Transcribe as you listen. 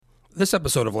This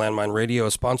episode of Landmine Radio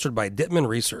is sponsored by Dittman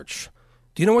Research.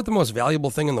 Do you know what the most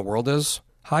valuable thing in the world is?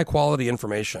 High-quality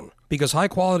information. Because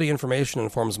high-quality information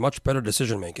informs much better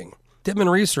decision-making.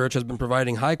 Dittman Research has been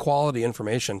providing high-quality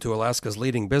information to Alaska's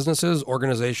leading businesses,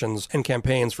 organizations, and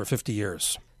campaigns for 50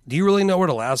 years. Do you really know what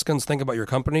Alaskans think about your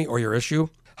company or your issue?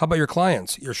 How about your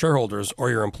clients, your shareholders, or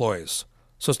your employees?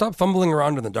 So stop fumbling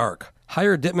around in the dark.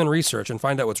 Hire Dittman Research and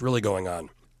find out what's really going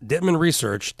on.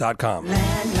 DittmanResearch.com.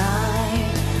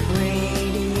 Landmine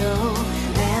Radio,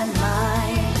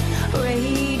 Landmine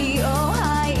Radio,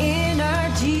 high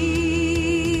energy,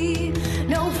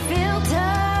 no filter,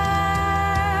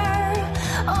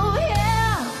 oh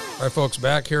yeah. All right, folks,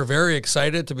 back here. Very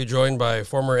excited to be joined by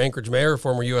former Anchorage Mayor,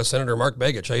 former U.S. Senator Mark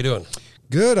Begich. How you doing?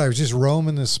 Good. I was just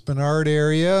roaming the Spenard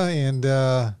area and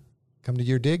come to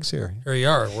your digs here. Here you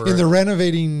are. They're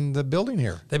renovating the building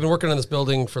here. They've been working on this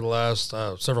building for the last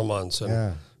several months,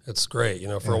 and it's great. You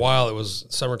know, for a while it was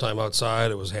summertime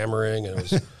outside. It was hammering, and it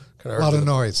was kind of a lot of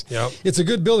noise. Yep. It's a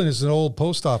good building. It's an old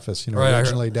post office,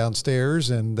 originally downstairs,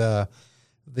 and the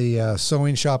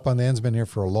sewing shop on the end's been here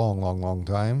for a long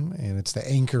time, and it's the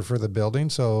anchor for the building.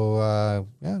 So,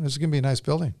 this is going to be a nice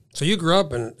building. So you grew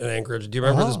up in Anchorage. Do you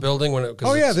remember this building?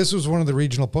 This was one of the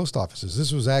regional post offices.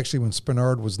 This was actually when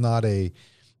Spenard was not a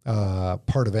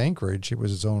part of Anchorage. It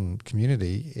was its own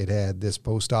community. It had this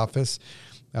post office.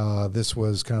 This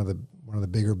was kind of one of the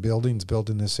bigger buildings built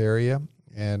in this area,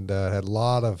 and it had a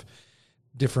lot of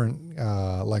different,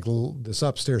 this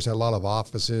upstairs had a lot of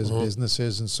offices,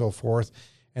 businesses, and so forth.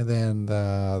 And then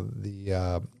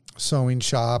the sewing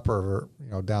shop, or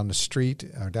down the street,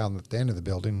 or down at the end of the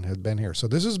building, had been here. So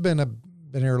this has been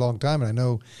here a long time, and I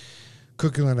know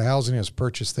Cookieland Housing has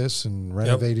purchased this and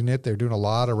renovating it. They're doing a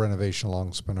lot of renovation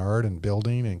along Spenard and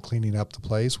building and cleaning up the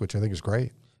place, which I think is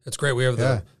great. It's great. We have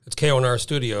it's KONR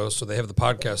Studios, so they have the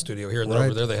podcast studio here, and then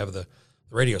over there they have the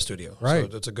radio studio. Right.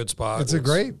 So it's a good spot. It's a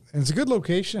good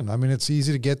location. I mean, it's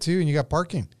easy to get to, and you got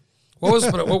parking.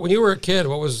 When you were a kid,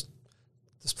 what was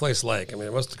this place like? I mean,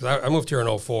 I moved here in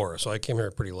 2004, so I came here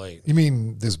pretty late. You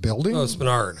mean this building? Oh,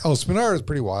 Spenard. Oh, Spenard is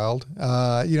pretty wild.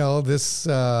 A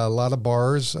lot of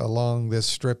bars along this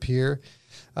strip here.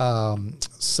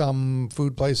 Some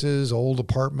food places, old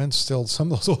apartments. Still,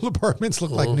 some of those old apartments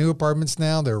look like new apartments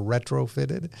now. They're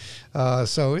retrofitted.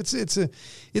 So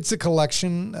it's a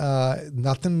collection.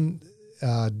 Nothing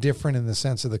different in the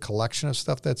sense of the collection of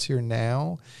stuff that's here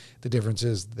now. The difference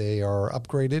is they are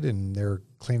upgraded and they're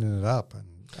cleaning it up, and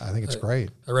I think it's great.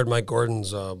 I read Mike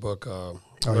Gordon's book,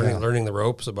 Learning the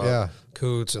Ropes, about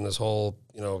Coots and this whole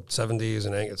 70s,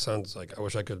 and it sounds like I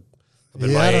wish I could.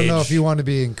 I don't know if you want to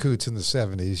be in Coots in the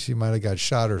 70s. You might have got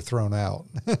shot or thrown out.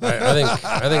 I think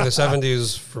the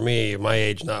 70s, for me, my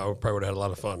age now, probably would have had a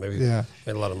lot of fun. Maybe made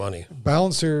a lot of money.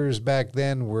 Bouncers back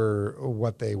then were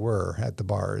what they were at the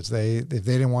bars. If they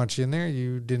didn't want you in there,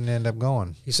 you didn't end up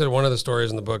going. He said one of the stories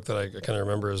in the book that I kind of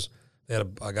remember is they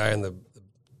had a guy on the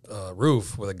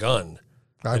roof with a gun.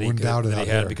 I wouldn't doubt it. That he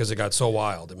had because it got so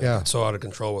wild. I mean, it got so out of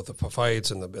control with the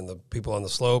fights and the people on the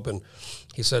slope. And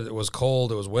he said it was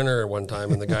cold. It was winter one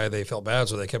time, and the guy, they felt bad,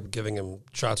 so they kept giving him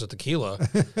shots of tequila.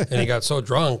 And he got so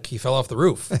drunk he fell off the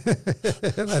roof.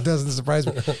 That doesn't surprise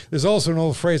me. There's also an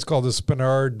old phrase called the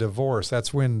Spenard divorce.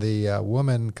 That's when the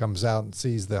woman comes out and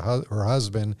sees her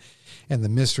husband and the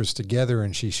mistress together,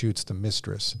 and she shoots the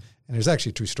mistress. And there's actually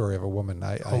a true story of a woman.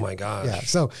 Oh my gosh! Yeah,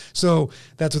 so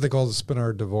that's what they call the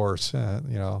Spenard divorce.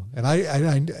 And I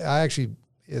actually,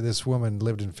 this woman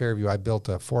lived in Fairview. I built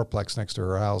a fourplex next to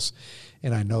her house,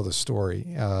 and I know the story.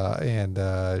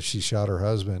 And she shot her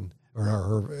husband,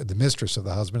 or the mistress of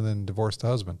the husband, and then divorced the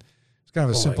husband. It's kind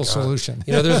of a simple solution.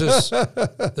 There's this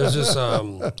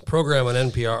program on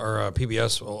NPR or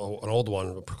PBS, an old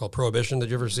one called Prohibition.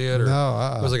 Did you ever see it?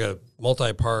 No. It was like a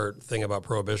multi-part thing about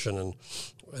Prohibition and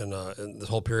this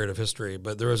whole period of history.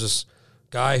 But there was this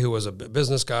guy who was a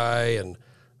business guy, and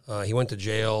he went to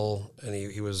jail, and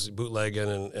he was bootlegging,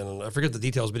 and I forget the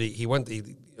details, but he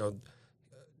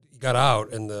got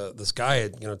out, and this guy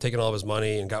had taken all of his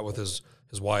money and got with his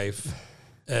wife,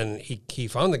 and he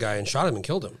found the guy and shot him and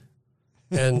killed him.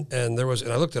 And I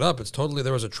looked it up.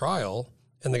 There was a trial,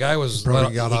 and the guy he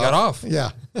got off.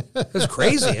 Yeah. It's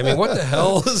crazy. I mean, what the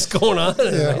hell is going on?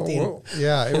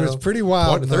 It was pretty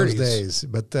wild in those days.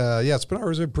 But Spenard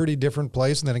was a pretty different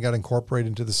place, and then it got incorporated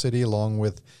into the city along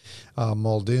with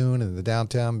Muldoon, and the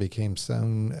downtown became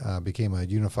a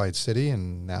unified city,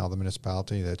 and now the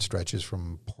municipality that stretches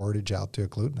from Portage out to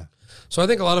Eklutna. So I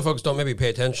think a lot of folks don't maybe pay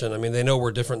attention. I mean, they know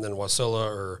we're different than Wasilla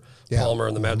or Palmer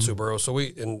and the Mat-Su borough. So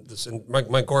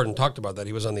Mike Gordon talked about that.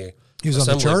 He was on the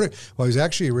Assembly. On the charter. Well, he was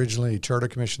actually originally charter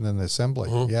commission in the assembly.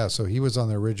 Yeah, so he was on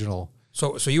the original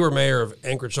So you were mayor of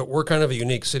Anchorage. So we're kind of a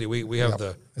unique city. We have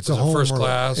the It's a home first rule.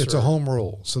 class. It's a home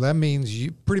rule. So that means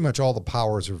you pretty much all the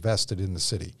powers are vested in the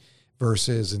city,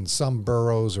 versus in some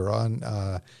boroughs or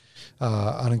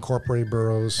unincorporated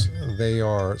boroughs, they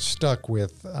are stuck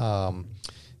with the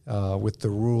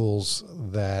rules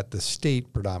that the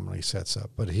state predominantly sets up.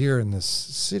 But here in this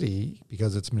city,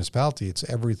 because it's a municipality, it's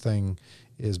everything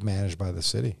is managed by the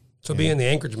city. So being the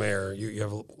Anchorage mayor, you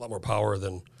have a lot more power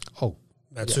than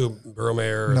Matsu borough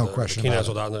mayor. No the question Keenan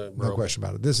about Soldotna it. borough. No question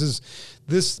about it.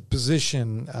 This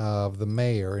position of the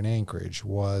mayor in Anchorage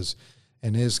was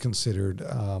and is considered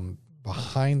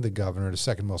behind the governor the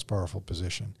second most powerful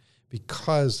position,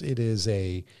 because it is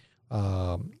a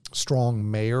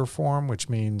strong mayor form, which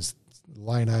means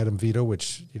line item veto,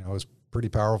 which is pretty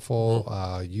powerful.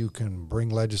 You can bring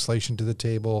legislation to the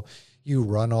table. You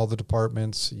run all the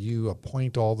departments. You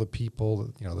appoint all the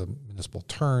people, the municipal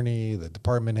attorney, the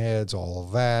department heads, all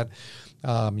of that.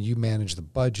 You manage the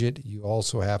budget. You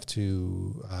also have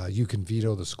to, you can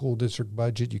veto the school district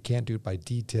budget. You can't do it by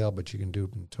detail, but you can do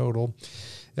it in total.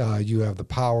 You have the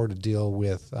power to deal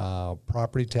with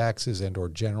property taxes and or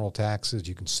general taxes.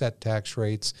 You can set tax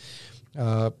rates.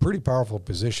 Pretty powerful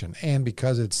position. And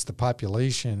because the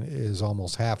population is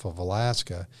almost half of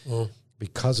Alaska,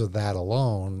 because of that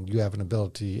alone, you have an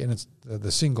ability, and it's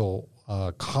the single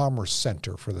commerce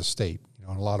center for the state, in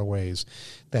a lot of ways,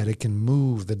 that it can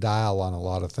move the dial on a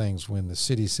lot of things. When the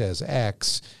city says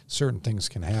X, certain things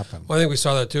can happen. Well, I think we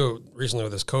saw that too recently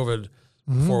with this COVID,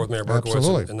 before with Mayor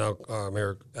Berkowitz and now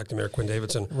Acting Mayor Quinn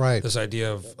Davidson. Right. This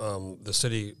idea of the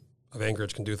city of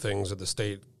Anchorage can do things that the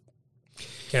state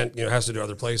can't, has to do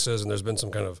other places, and there's been some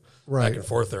kind of back and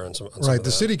forth there on some. On some of The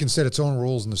that. city can set its own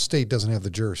rules, and the state doesn't have the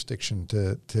jurisdiction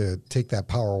to take that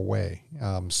power away.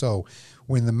 So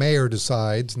when the mayor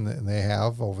decides, and they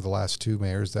have over the last two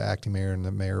mayors, the acting mayor and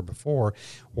the mayor before,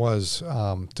 was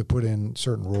to put in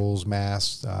certain rules,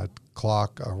 masks,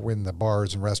 clock, when the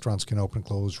bars and restaurants can open,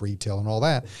 close, retail, and all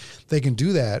that, they can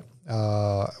do that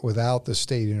without the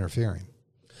state interfering.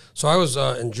 So I was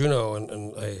in Juneau,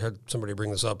 and I had somebody bring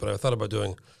this up, and I thought about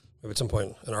doing maybe at some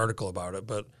point an article about it.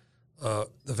 But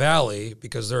the Valley,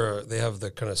 because they have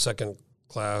the kind of second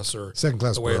class borough,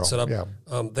 the way it's set up. Yeah.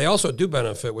 They also do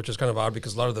benefit, which is kind of odd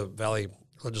because a lot of the Valley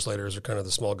legislators are kind of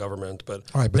the small government, but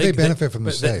they benefit from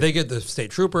the state. They get the state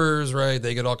troopers, right?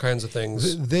 They get all kinds of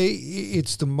things.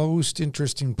 It's the most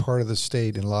interesting part of the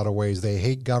state in a lot of ways. They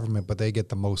hate government, but they get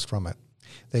the most from it.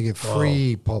 They get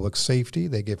free public safety.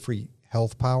 They get free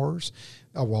health powers.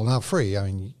 Well, not free. I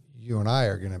mean, you and I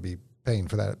are going to be paying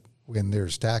for that when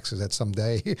there's taxes at some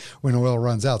day when oil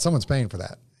runs out. Someone's paying for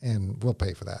that, and we'll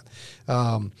pay for that.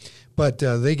 But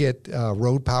they get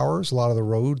road powers. A lot of the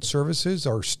road services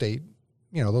are state.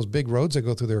 Those big roads that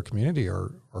go through their community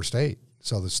are state.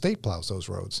 So the state plows those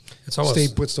roads. It's almost,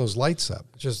 state puts those lights up.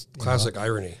 Just classic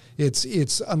irony.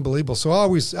 It's unbelievable. So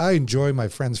I enjoy my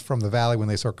friends from the Valley when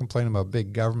they start complaining about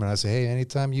big government. I say, hey,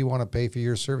 anytime you want to pay for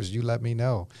your service, you let me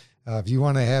know. If you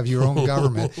want to have your own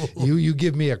government, you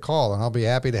give me a call, and I'll be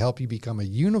happy to help you become a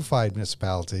unified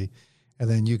municipality, and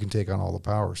then you can take on all the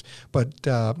powers. But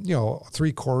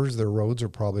 3/4 of their roads are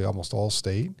probably almost all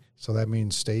state. So that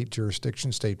means state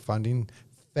jurisdiction, state funding,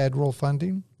 federal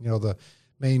funding. The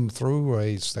main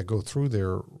throughways that go through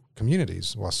their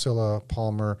communities, Wasilla,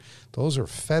 Palmer, those are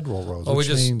federal roads, which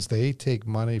means they take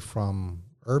money from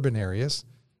urban areas,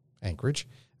 Anchorage,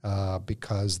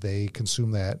 because they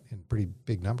consume that in pretty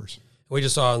big numbers. We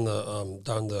just saw on the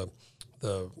down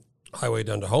the highway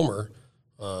down to Homer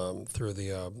through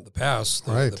the pass,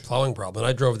 the plowing problem. And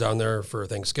I drove down there for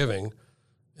Thanksgiving.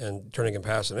 And turning and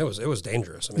passing, it was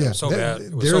dangerous. I mean, it was so bad.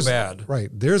 It was so bad. Right.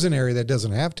 There's an area that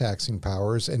doesn't have taxing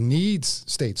powers and needs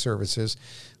state services,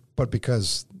 but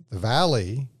because the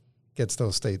Valley gets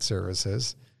those state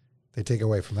services, they take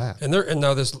away from that. And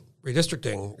now this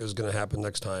redistricting is going to happen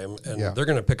next time, and they're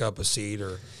going to pick up a seat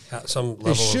or some level.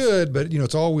 They should, but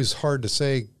it's always hard to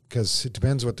say because it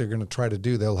depends what they're going to try to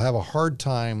do. They'll have a hard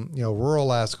time. Rural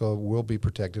Alaska will be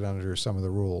protected under some of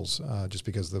the rules just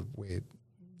because of the way it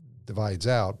divides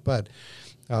out, but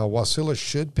Wasilla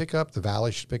should pick up. The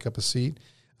Valley should pick up a seat.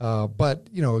 But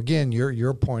again,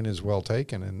 your point is well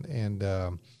taken, and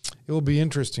it will be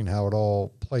interesting how it all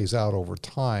plays out over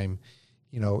time.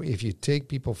 If you take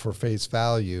people for face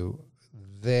value,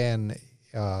 then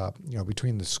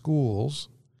between the schools,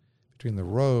 between the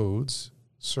roads,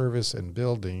 service and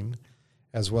building,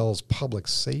 as well as public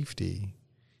safety,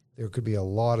 there could be a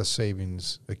lot of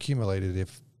savings accumulated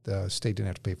if the state didn't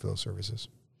have to pay for those services.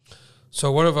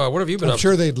 So what have you been I'm up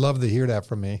sure they'd love to hear that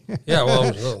from me. Yeah,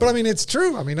 well, But I mean, it's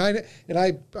true. I mean, I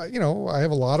you know, I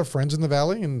have a lot of friends in the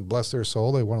Valley, and bless their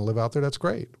soul, they want to live out there. That's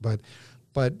great. But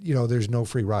you know, there's no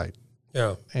free ride,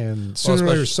 yeah. and sooner or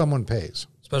later someone pays.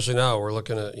 Especially now, we're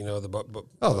looking at, you know, the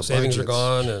savings are budgets.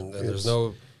 gone, and there's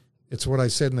no. It's what I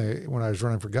said when I was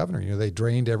running for governor. You know, they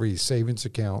drained every savings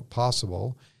account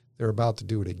possible. They're about to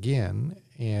do it again,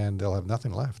 and they'll have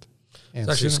nothing left. And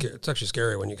It's actually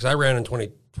scary when because I ran in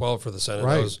 2012 for the Senate.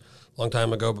 Right. That was a long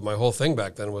time ago, but my whole thing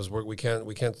back then was we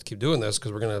can't keep doing this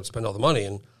because we're going to spend all the money,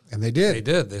 and they did. They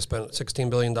did. They spent $16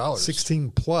 billion.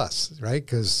 16 plus, right?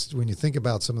 Because when you think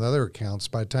about some of the other accounts,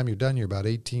 by the time you're done, you're about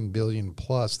 18 billion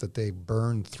plus that they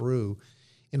burned through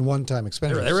in one-time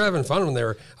expenditures. They were having fun when they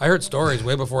were. I heard stories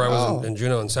way before I was in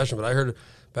Juneau in session, but I heard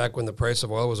back when the price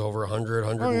of oil was over 100.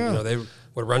 You know, they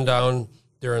would run down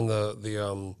during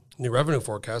the new revenue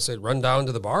forecast. They'd run down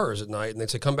to the bars at night and they'd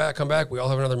say, "Come back! We all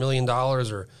have another $1 million or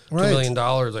 $2 million.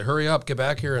 Like, hurry up, get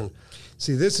back here!" And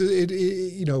see, this is it.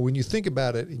 You know, when you think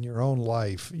about it in your own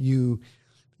life, you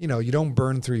know, you don't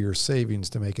burn through your savings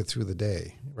to make it through the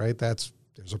day, right?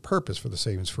 There's a purpose for the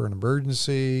savings, for an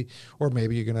emergency, or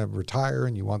maybe you're going to retire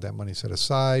and you want that money set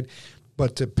aside.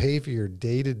 But to pay for your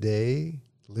day-to-day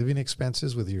living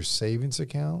expenses with your savings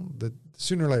account, that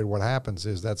sooner or later what happens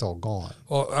is that's all gone.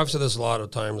 Well, I've said this a lot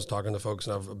of times talking to folks,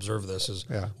 and I've observed this, is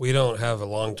Yeah. we don't have a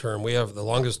long-term. We have the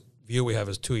longest view we have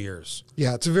is 2 years.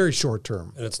 Yeah, it's a very short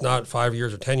term. And it's not 5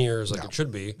 years or 10 years like No. it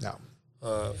should be. No.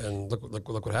 And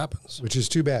look what happens. Which is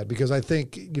too bad, because I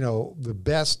think, you know, the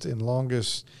best and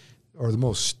longest or the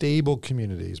most stable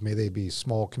communities, may they be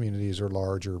small communities or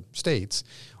larger states,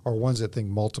 are ones that think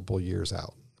multiple years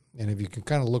out. And if you can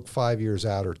kind of look 5 years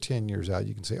out or 10 years out,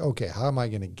 you can say, okay, how am I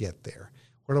going to get there?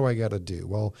 What do I got to do?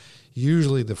 Well,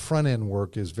 usually the front end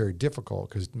work is very difficult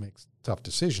because it makes tough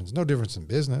decisions. No difference in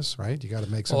business, right? You got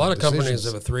to make some A lot of decisions. companies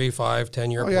have a 3, 5,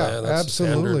 10-year plan. Yeah, That's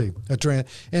absolutely. standard.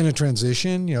 And a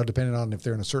transition, you know, depending on if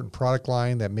they're in a certain product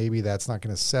line that maybe that's not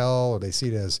going to sell, or they see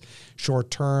it as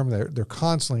short term, they're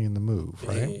constantly in the move,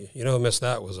 right? You know who missed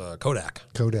that was Kodak.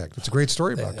 Kodak. It's a great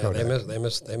story about Kodak. They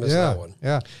missed yeah, that one.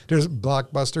 yeah. There's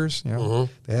Blockbusters. You know,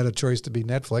 Mm-hmm. they had a choice to be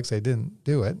Netflix. They didn't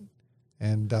do it.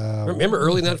 And Remember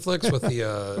early Netflix with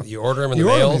the you order them in you the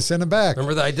order mail. them, you send them back.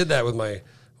 Remember that I did that with my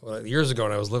years ago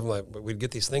when I was living. We'd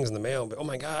get these things in the mail. But, oh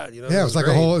my God! You know, Yeah, it was like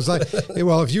great. a whole. It was like,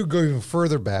 well, if you go even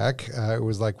further back, it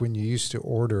was like when you used to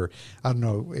order. I don't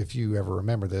know if you ever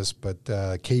remember this, but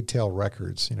K-Tel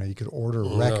Records. You know, you could order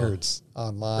records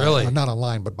online. Really? Not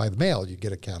online, but by the mail. You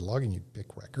get a catalog and you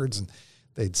pick records, and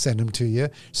they'd send them to you.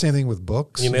 Same thing with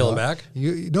books. You mail them know. back?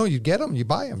 No, you get them. You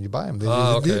buy them.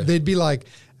 Okay. They'd be like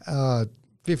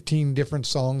 15 different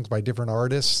songs by different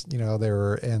artists. You know,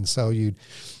 and so you'd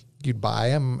buy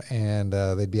them, and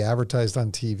they'd be advertised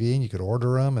on TV, and you could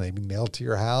order them, and they'd be mailed to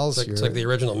your house. It's like the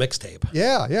original mixtape.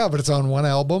 Yeah, but it's on one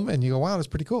album, and you go, wow, that's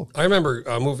pretty cool. I remember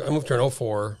I moved here in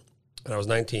 2004, and I was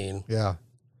 19. Yeah.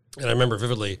 And I remember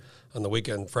vividly on the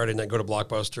weekend, Friday night, go to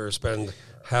Blockbuster, spend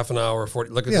half an hour,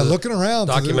 looking around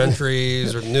to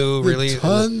documentaries or new release,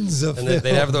 tons of and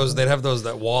they'd have those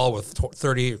that wall with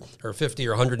 30 or 50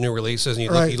 or 100 new releases, and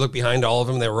Right. you look behind all of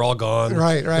them, they were all gone.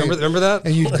 Right. Remember that?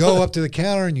 And you'd go up to the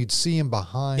counter, and you'd see them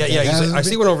behind. Yeah. That You say, hasn't I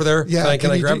see been- one over there. Yeah,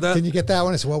 Can I you grab that? Can you get that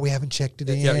one? I said, well, we haven't checked it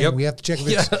in. Yeah, yep. We have to check if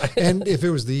it's, and if it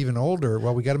was the even older,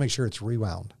 well, we got to make sure it's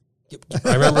rewound.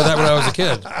 I remember that when I was a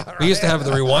kid. We used to have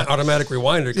the automatic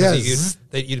rewinder because Yes.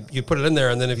 you'd put it in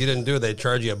there, and then if you didn't do it, they'd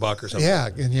charge you $1 or something. Yeah,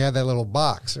 and you had that little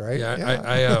box, right? Yeah,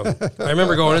 I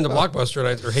remember going into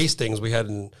Blockbuster or Hastings we had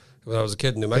when I was a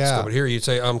kid in New Mexico. Yeah. But here you'd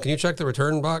say, can you check the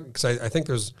return box? Because I think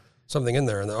there's something in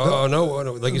there. And no,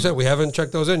 like you said, we haven't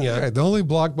checked those in yet. Right, the only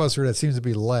Blockbuster that seems to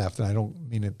be left, and I don't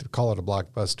mean to call it a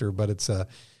Blockbuster, but it's a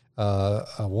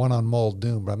one on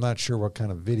Muldoon, but I'm not sure what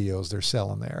kind of videos they're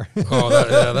selling there.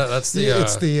 That's the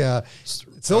it's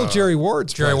the old Jerry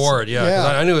Ward's Jerry place. Ward. Yeah, 'cause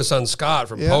I knew his son Scott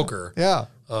from Yeah. poker. Yeah.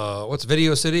 What's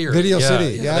Video City? Video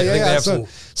City. I Yeah, think yeah, they yeah. have So, some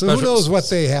so who knows what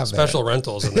they have there. special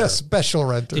rentals in there. Yeah, special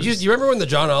renters. Do you remember when the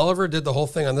John Oliver did the whole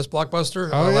thing on this Blockbuster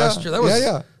Oh, yeah. last year? That was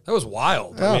Yeah. that was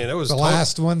wild. Yeah, I mean, it was the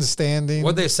last one standing.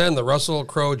 What'd they send? The Russell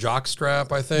Crowe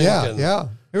jockstrap, I think. Yeah, and yeah.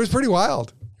 It was pretty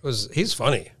wild. He's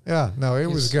funny. Yeah, no, it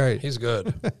was great. He's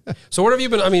good. So what have you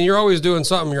been? I mean, you're always doing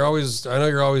something. I know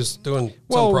you're always doing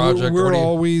some project. We're What do you-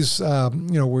 always,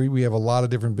 we have a lot of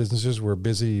different businesses. We're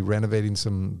busy renovating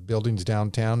some buildings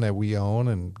downtown that we own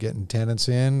and getting tenants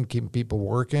in, keeping people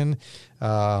working.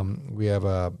 We have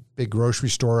a big grocery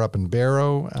store up in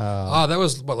Barrow. That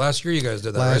was what last year you guys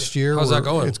did that. Last right? year, How's that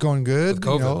going? It's going good. With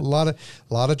COVID. You know,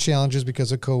 a lot of challenges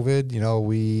because of COVID. You know,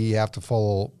 we have to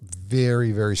follow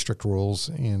very, very strict rules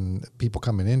in people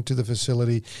coming into the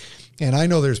facility. And I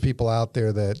know there's people out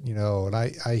there that, you know, and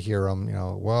I hear them, you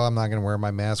know, well, I'm not going to wear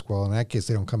my mask. Well, in that case,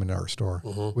 they don't come into our store.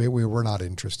 We're not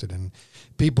interested in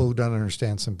people who don't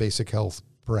understand some basic health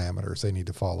parameters they need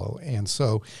to follow. And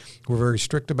so we're very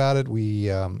strict about it.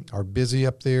 We are busy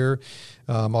up there.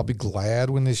 I'll be glad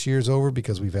when this year's over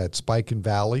because we've had spike and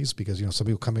valleys because, you know, some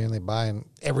people come in, they buy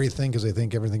everything because they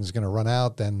think everything's going to run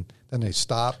out. Then they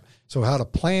stop. So how to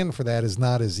plan for that is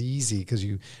not as easy because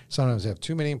you sometimes have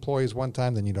too many employees one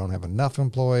time, then you don't have enough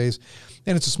employees.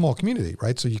 And it's a small community,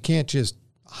 right? So you can't just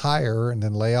hire and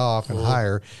then lay off and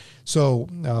hire. So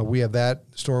we have that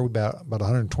store. About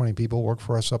 120 people work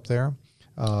for us up there.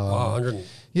 Wow, 100.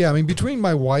 Yeah, I mean, between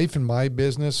my wife and my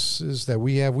businesses that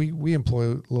we have, we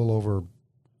employ a little over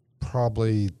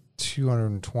probably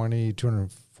 220,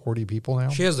 240 people now.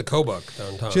 She has the Cobuck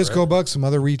downtown. She has right? Cobuck, some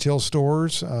other retail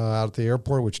stores out at the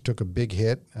airport, which took a big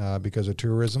hit because of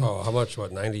tourism. Oh, how much?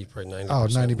 What, 90? Probably 90%.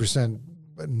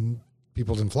 Oh, 90%.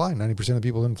 People didn't fly. 90% of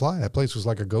people didn't fly. That place was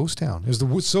like a ghost town. It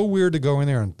was so weird to go in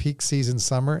there on peak season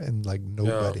summer and like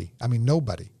nobody. Yeah. I mean,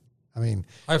 nobody.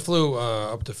 I flew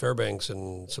up to Fairbanks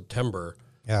in September.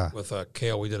 Yeah. With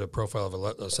Kale, we did a profile of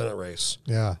a Senate race.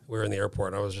 Yeah. We were in the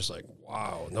airport, and I was just like,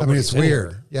 wow. It's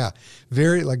weird. Here. Yeah.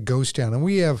 Very like ghost town. And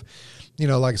we have, you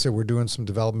know, like I said, we're doing some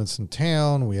developments in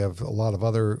town. We have a lot of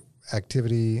other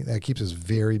activity that keeps us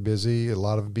very busy. A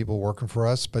lot of people working for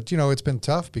us. But, you know, it's been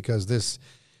tough because this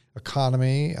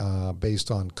economy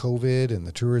based on COVID and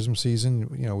the tourism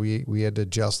season, you know, we had to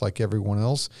adjust like everyone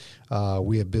else.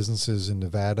 We have businesses in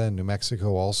Nevada and New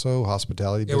Mexico also,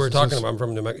 hospitality businesses. Yeah, we were talking about, I'm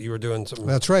from New Mexico. You were doing some.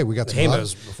 That's right. We got some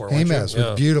Jemez before. Jemez,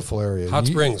 yeah. beautiful area. Hot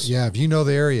Springs. Yeah, if you know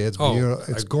the area, it's beautiful.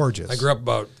 It's gorgeous. I grew up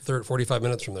about 45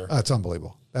 minutes from there. It's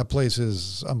unbelievable. That place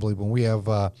is unbelievable. We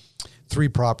have 3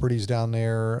 properties down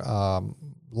there,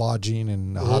 lodging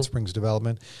and Hot Springs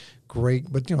development.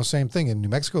 Great, but you know, same thing in New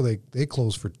Mexico. They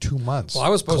closed for 2 months. Well, I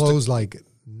was supposed closed like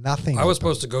nothing. I was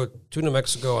supposed to go to New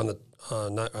Mexico on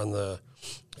the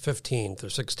 15th or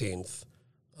 16th.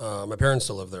 My parents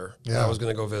still live there. Yeah. I was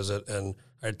going to go visit, and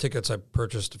I had tickets I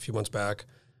purchased a few months back.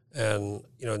 And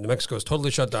you know, New Mexico is totally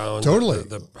shut down. Totally,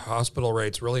 the hospital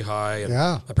rate's really high. And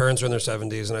yeah, my parents are in their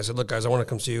 70s, and I said, "Look, guys, I want to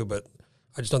come see you, but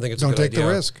I just don't think it's a good idea." Don't take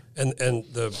the risk. And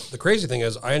the crazy thing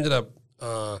is, I ended up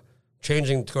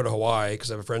changing to go to Hawaii because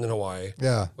I have a friend in Hawaii.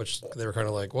 Yeah. Which they were kind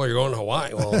of like, well, you're going to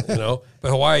Hawaii. Well, you know, but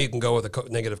Hawaii, you can go with a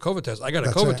negative COVID test. I got a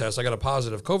COVID test. I got a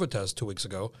positive COVID test 2 weeks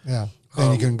ago. Yeah.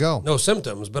 Then you can go. No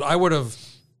symptoms, but I would have,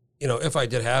 you know, if I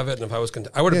did have it and if I was,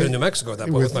 I would have been in New Mexico at that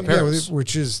point with my parents. Yeah,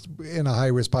 which is in a high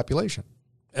risk population.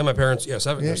 And my parents,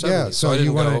 70. Yeah. So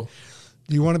you want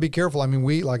to be careful. I mean,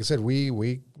 like I said,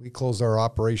 we closed our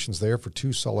operations there for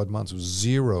 2 solid months with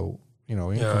zero, you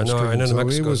know, income stream. I know so New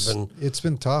Mexico's it's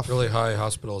been tough. Really high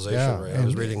hospitalization rate. I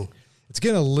was reading. It's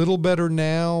getting a little better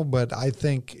now, but I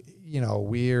think, you know,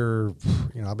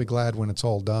 I'll be glad when it's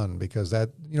all done because that,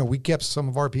 you know, we kept some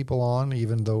of our people on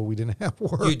even though we didn't have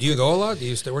work. Do you go a lot?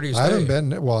 Where do you stay? I haven't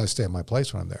been. Well, I stay at my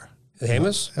place when I'm there. In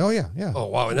Jemez? Oh, yeah. Oh,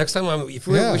 wow. Next time we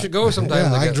should go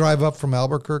sometime. Yeah, I drive up from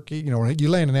Albuquerque. You know, you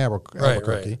land in Albuquerque.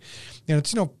 Right. And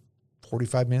it's, you know,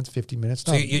 45 minutes, 50 minutes.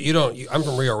 So you don't, I'm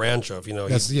from Rio Rancho, if you know.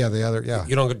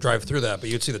 You don't drive through that, but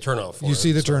you'd see the turnoff. You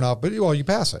see the turnoff, but you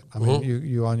pass it. I mean,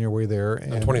 you on your way there.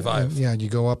 And 25. And you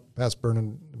go up past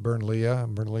Bernalillo.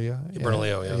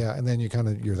 Yeah, and then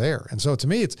you're there. And so to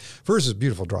me, it's a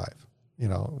beautiful drive. You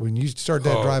know, when you start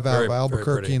that drive out of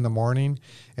Albuquerque in the morning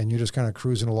and you're just kind of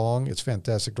cruising along, it's a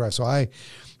fantastic drive. So I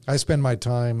spend my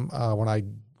time when I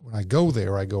go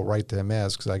there, I go right to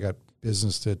Jemez because I got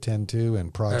business to attend to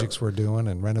and projects we're doing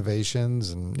and renovations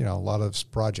and, you know, a lot of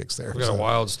projects there. We got a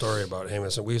wild story about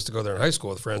Jemez. And we used to go there in high school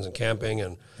with friends and camping.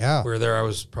 And we were there. I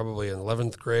was probably in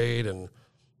 11th grade and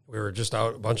we were just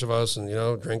out, a bunch of us, and, you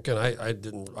know, drinking. I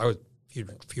was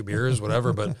a few beers,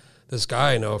 whatever, but this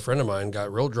guy I know, a friend of mine,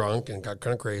 got real drunk and got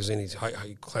kind of crazy, and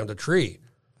he climbed a tree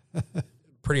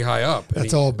pretty high up.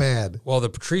 That's all bad. Well, the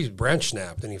tree branch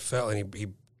snapped, and he fell, and he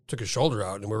took his shoulder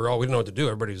out, and we didn't know what to do.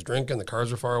 Everybody was drinking. The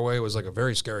cars were far away. It was like a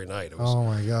very scary night. It was, oh,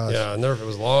 my gosh. Yeah, it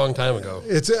was a long time ago.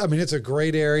 It's a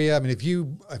great area. I mean, if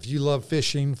you love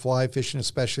fishing, fly fishing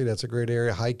especially, that's a great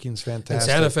area. Hiking's fantastic. In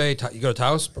Santa Fe, you go to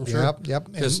Taos, I'm sure?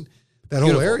 Yep. Just that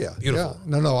whole area. Beautiful.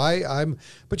 Yeah. No,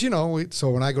 but you know, so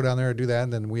when I go down there and do that,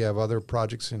 and then we have other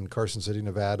projects in Carson City,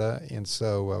 Nevada, and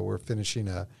so we're finishing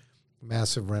a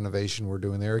massive renovation we're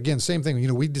doing there. Again, same thing. You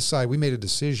know, we made a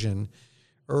decision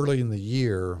early in the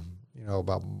year, you know,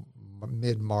 about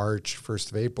mid-March,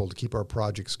 1st of April to keep our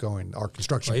projects going, our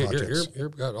construction Well, projects.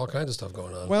 you've got all kinds of stuff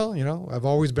going on. Well, I've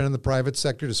always been in the private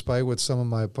sector, despite what some of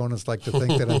my opponents like to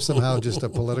think that I'm somehow just a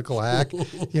political hack.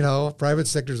 Private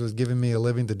sectors was giving me a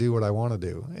living to do what I want to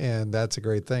do, and that's a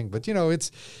great thing. But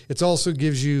it's also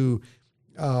gives you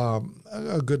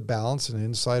a good balance and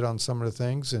insight on some of the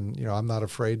things, and I'm not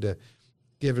afraid to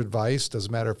give advice.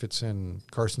 Doesn't matter if it's in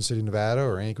Carson City, Nevada,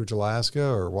 or Anchorage, Alaska,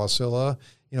 or Wasilla.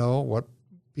 What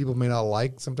people may not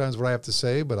like sometimes what I have to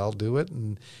say, but I'll do it.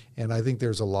 And I think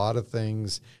there's a lot of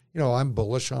things, I'm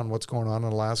bullish on what's going on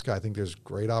in Alaska. I think there's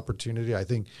great opportunity. I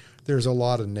think there's a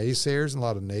lot of naysayers and a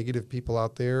lot of negative people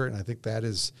out there. And I think that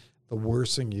is the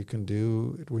worst thing you can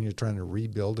do when you're trying to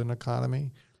rebuild an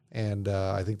economy. And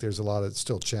I think there's a lot of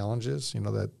still challenges,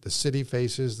 that the city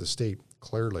faces, the state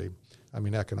clearly,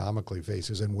 economically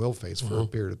faces and will face for a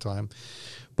period of time.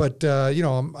 But,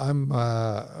 I'm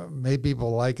may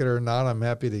people like it or not, I'm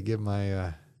happy to give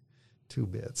my 2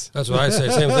 bits. That's what I say.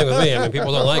 Same thing with me.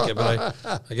 People don't like it, but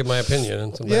I give my opinion,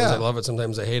 and sometimes I love it,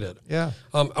 sometimes I hate it. Yeah.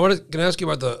 I want to ask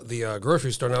you about the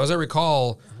grocery store. Now, as I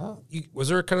recall, was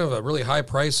there kind of a really high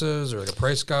prices or like a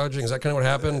price gouging? Is that kind of what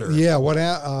happened? Or? Yeah.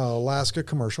 Alaska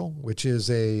Commercial, which is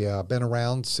been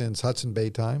around since Hudson Bay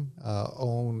time,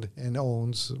 owned and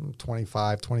owns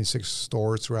 26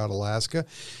 stores throughout Alaska,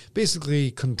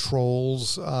 basically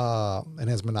controls and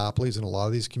has monopolies in a lot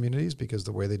of these communities because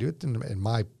the way they do it, in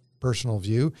my personal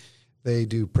view, they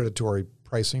do predatory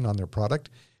pricing on their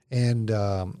product. And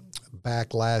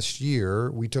back last year,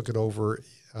 we took it over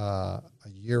a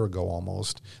year ago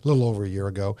almost, a little over a year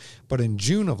ago. But in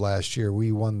June of last year,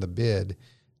 we won the bid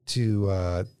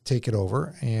to take it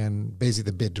over, and basically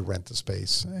the bid to rent the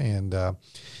space. And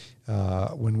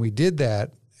when we did that,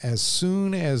 as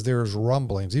soon as there's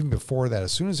rumblings, even before that,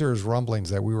 as soon as there's rumblings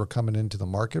that we were coming into the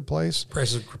marketplace,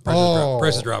 prices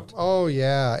dropped. Oh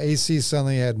yeah, AC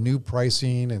suddenly had new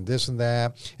pricing and this and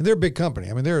that, and they're a big company.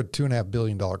 They're a $2.5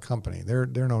 billion company. They're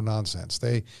no nonsense.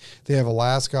 They have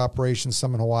Alaska operations,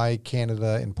 some in Hawaii,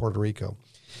 Canada, and Puerto Rico,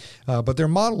 but their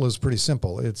model is pretty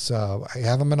simple. It's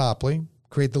have a monopoly,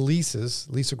 create the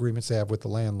lease agreements they have with the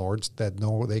landlords that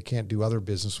know they can't do other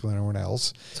business with anyone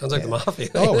else. Sounds like the mafia.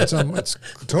 It's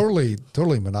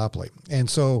totally monopoly. And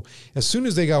so as soon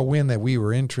as they got wind that we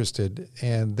were interested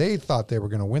and they thought they were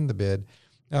going to win the bid,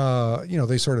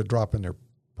 they started dropping their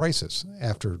prices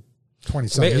after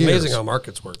 20-some years. Amazing how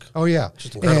markets work. Oh, yeah.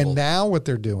 Just incredible. And now what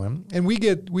they're doing,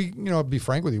 and I'll be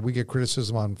frank with you, we get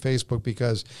criticism on Facebook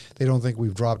because they don't think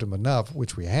we've dropped them enough,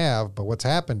 which we have. But what's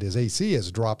happened is AC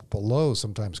has dropped below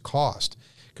sometimes cost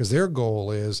because their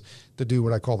goal is to do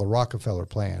what I call the Rockefeller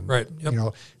plan. Right.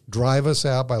 Yep. Drive us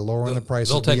out by lowering the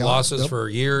prices. They'll take losses for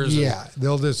years. Yeah.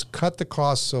 They'll just cut the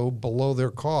costs so below their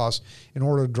cost in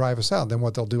order to drive us out. Then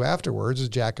what they'll do afterwards is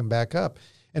jack them back up.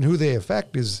 And who they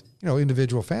affect is,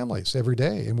 individual families every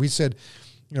day. And we said,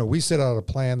 we set out a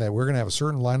plan that we're going to have a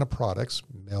certain line of products,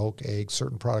 milk, eggs,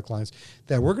 certain product lines,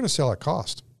 that we're going to sell at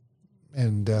cost.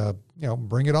 And,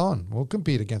 bring it on. We'll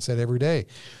compete against that every day.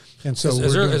 And so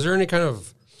is there any kind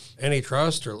of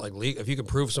antitrust or like if you can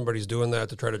prove somebody's doing that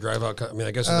to try to drive out,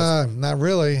 I guess not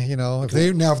really.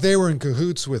 If they were in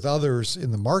cahoots with others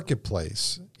in the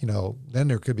marketplace, then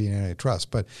there could be an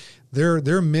antitrust. But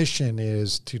their mission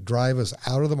is to drive us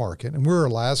out of the market, and we're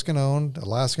Alaskan owned,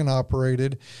 Alaskan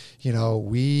operated.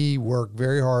 We work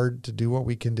very hard to do what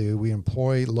we can do. We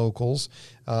employ locals.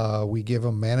 We give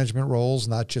them management roles,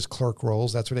 not just clerk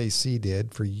roles. That's what AC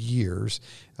did for years.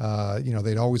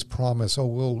 They'd always promise,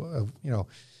 we'll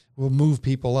move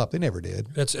people up. They never did.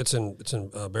 It's in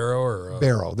Barrow or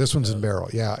Barrow. This one's in Barrow,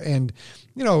 yeah. And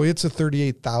it's a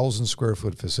 38,000 square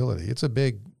foot facility. It's a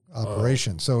big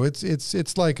operation. So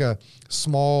it's like a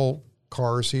small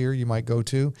cars here you might go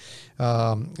to,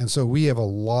 and so we have a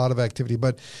lot of activity.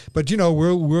 But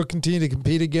we'll continue to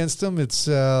compete against them. It's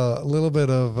a little bit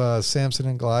of Samson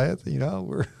and Goliath.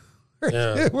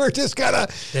 We're just kind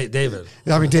of David.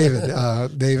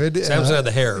 David. Samson had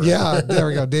the hair. Yeah, there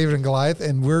we go. David and Goliath,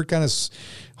 and we're kind of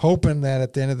hoping that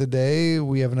at the end of the day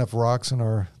we have enough rocks in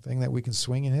our thing that we can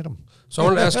swing and hit them. So I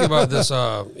wanted to ask you about this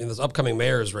in this upcoming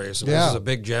mayor's race. Yeah. This is a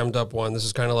big jammed up one. This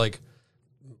is kind of like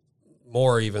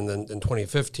more even than in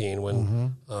 2015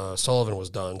 when Sullivan was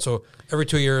done. So every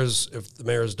 2 years, if the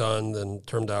mayor's done, then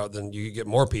termed out, then you get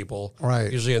more people. Right.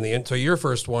 Usually in the end. So your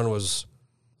first one was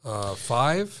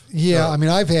 5? Yeah,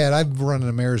 I've run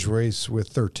a mayor's race with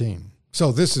 13.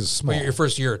 So this is small. Well, your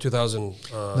first year, 2000.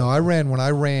 No, when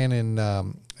I ran in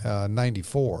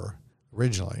 94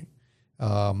 originally.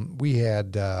 We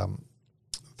had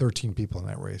 13 people in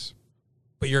that race.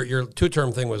 But your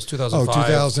two-term thing was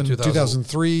 2005.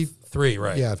 2003. 3,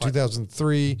 right. Yeah,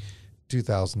 2003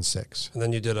 2006. And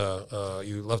then you did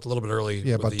you left a little bit early.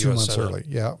 Yeah, with about the 2 US months Senate. early.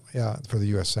 Yeah, for the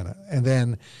U.S. Senate. And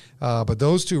then, but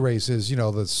those two races,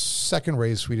 the second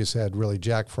race we just had really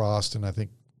Jack Frost and I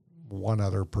think one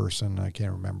other person, I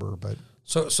can't remember, but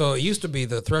So it used to be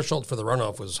the threshold for the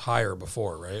runoff was higher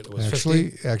before, right? It was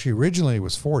 50? actually originally it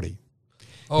was 40.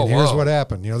 Oh, And here's wow. what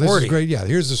happened. This 40. is great. Yeah,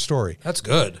 here's the story. That's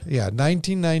good. Yeah,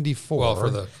 1994. Well, for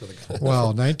the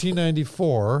Well,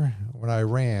 1994, when I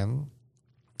ran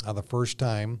the first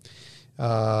time,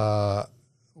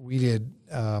 we did,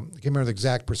 I can't remember the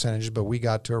exact percentages, but we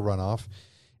got to a runoff.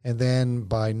 And then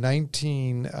by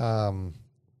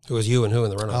it was you and who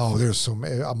in the runoff? there's so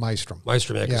many, Maestrom.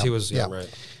 Maestrom, yeah, because Yeah, he was yeah. right.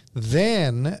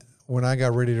 Then when I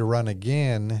got ready to run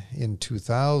again in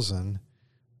 2000,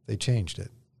 they changed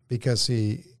it because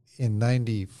in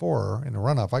 94 in the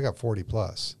runoff, I got 40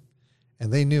 plus.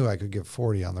 And they knew I could get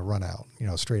 40 on the run out,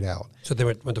 straight out. So they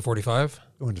went to 45?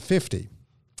 Went to 50.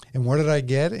 And what did I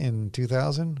get in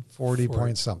 2000? 40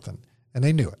 point something. And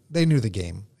they knew it. They knew the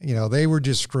game. They were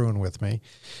just screwing with me.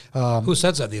 Who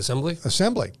sets that? The assembly?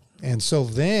 Assembly. And so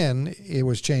then it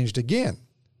was changed again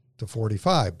to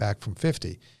 45, back from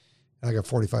 50. And I got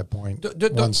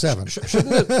 45.17.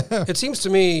 Shouldn't it seems to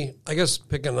me, I guess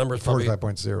picking numbers probably.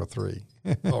 45.03.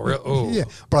 Oh, real? Oh. Yeah,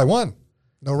 but I won.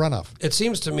 No runoff. It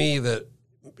seems to me that,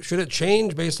 should it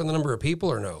change based on the number of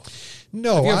people or no?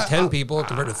 No. If you have 10 people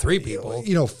compared to 3 people.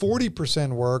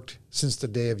 40% worked since the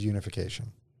day of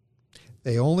unification.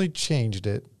 They only changed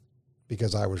it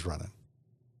because I was running.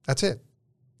 That's it.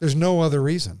 There's no other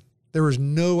reason. There was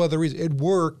no other reason. It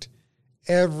worked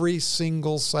every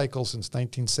single cycle since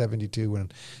 1972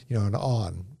 and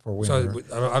on for winter.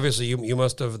 So obviously you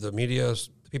must have, the media,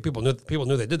 people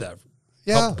knew they did that.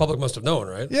 Yeah. Public must have known,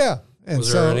 right? Yeah. And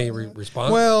Was so, there any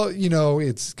response? Well,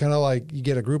 it's kind of like you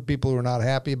get a group of people who are not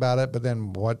happy about it, but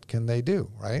then what can they do,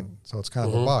 right? So it's kind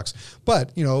of a box.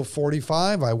 But,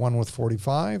 45, I won with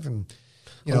 45, and,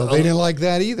 they didn't like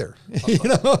that either.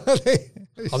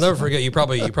 I'll never forget. You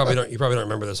probably don't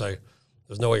remember this.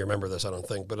 There's no way you remember this, I don't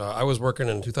think. But I was working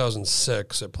in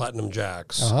 2006 at Platinum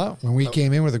Jacks. When we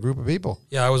came in with a group of people.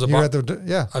 Yeah, I was a You were bar. at the,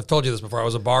 yeah. I've told you this before. I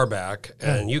was a bar back,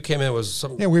 and you came in was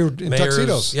some. Yeah, we were in mayors,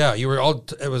 tuxedos. Yeah, you were all.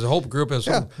 It was a whole group. It was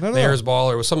some No. mayor's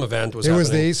ball. Or it was some event. It was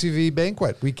happening. the ACV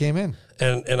banquet. We came in.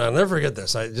 And I'll never forget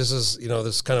this. This is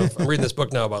this kind of. I'm reading this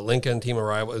book now about Lincoln Team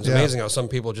Arrival. It's amazing how some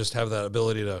people just have that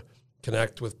ability to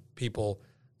connect with people.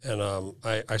 And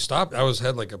I stopped. I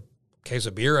had like a case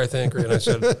of beer, I think, and I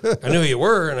said, I knew who you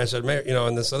were, and I said,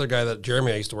 and this other guy that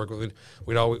Jeremy I used to work with,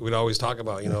 we'd always talk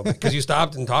about, because you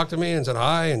stopped and talked to me and said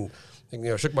hi and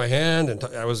shook my hand, and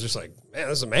I was just like, man,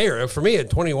 this is a mayor. For me, a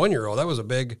 21-year-old, that was a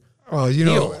big. Well,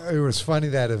 deal. It was funny,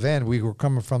 that event. We were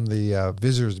coming from the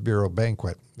Visitors Bureau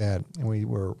banquet, and it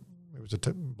was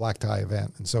a black tie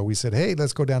event. And so we said, hey,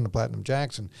 let's go down to Platinum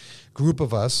Jackson. Group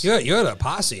of us. You had a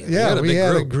posse. Yeah, you had a we big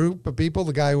had group. a group of people.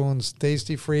 The guy who owns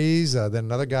Tasty Freeze, then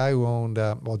another guy who owned,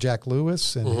 Jack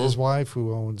Lewis and his wife,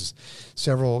 who owns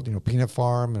several, Peanut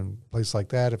Farm and place like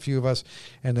that, a few of us.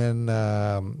 And then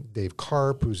Dave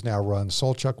Karp, who's now runs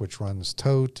Solchuk, which runs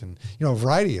Tote, and, a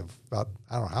variety of about,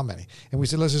 I don't know how many. And we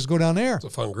said, let's just go down there. It's a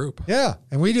fun group. Yeah.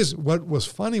 And what was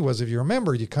funny was, if you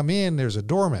remember, you come in, there's a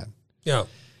doorman. Yeah.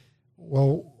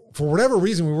 Well, for whatever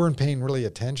reason, we weren't paying really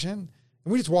attention,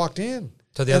 and we just walked in.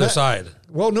 To the other side.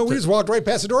 Well, no, we just walked right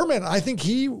past the doorman. I think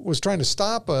he was trying to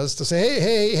stop us to say,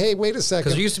 hey, wait a second.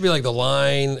 Because there used to be like the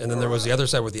line, and then there was the other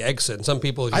side with the exit. And some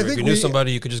people, if you knew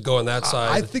somebody, you could just go on that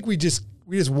side. I think we just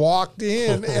walked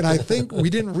in, and I think we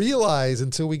didn't realize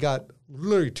until we got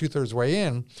literally 2/3 way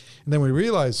in, and then we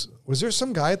realized, was there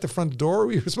some guy at the front door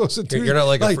we were supposed to do? You're not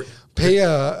like pay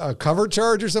a cover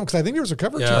charge or something? Because I think there was a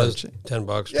cover charge.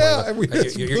 $10. Yeah, $20. and we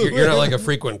just You're not like a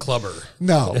frequent clubber.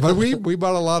 No, but we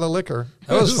bought a lot of liquor.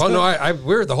 That was fun. No,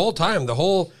 we were the whole time. I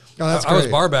was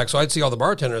great. bar back, so I'd see all the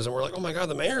bartenders, and we're like, "Oh my god,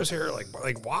 the mayor's here!"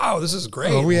 Like, wow, this is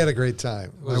great. Oh, we had a great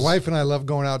time. My wife and I love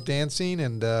going out dancing,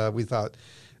 and we thought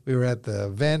we were at the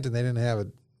event, and they didn't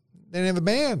have a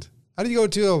band. How do you go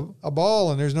to a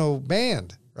ball and there's no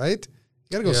band, right?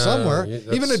 You got to go somewhere,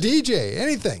 even a DJ,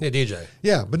 anything. Yeah, DJ.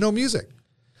 Yeah, but no music.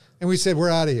 And we said, we're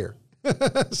out of here.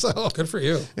 So Good for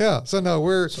you. yeah, so no,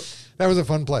 that was a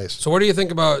fun place. So what do you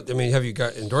think about? I mean, have you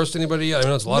endorsed anybody yet? I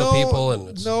mean, it's a lot of people,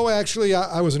 and No, actually,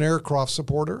 I was an Eric Croft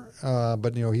supporter,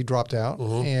 but he dropped out,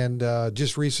 and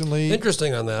just recently,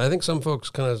 interesting on that. I think some folks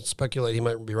kind of speculate he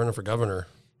might be running for governor.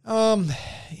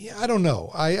 yeah, I don't know.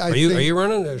 Are you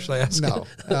running? Or should I ask? No,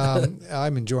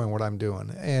 I'm enjoying what I'm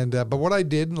doing, and but what I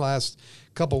did in the last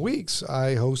couple of weeks,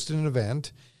 I hosted an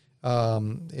event.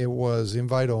 It was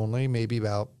invite only, maybe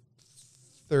about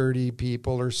 30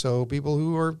 people or so, people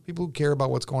who care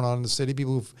about what's going on in the city,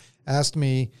 people who've asked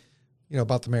me,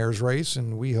 about the mayor's race,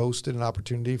 and we hosted an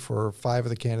opportunity for 5 of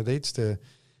the candidates to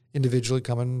individually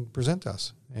come and present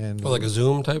us. And like a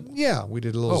Zoom type? yeah, we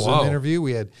did a little Zoom wow.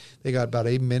 interview. They got about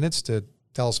 8 minutes to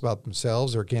tell us about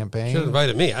themselves, their campaign. Should have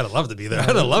invited me. I'd have loved to be there.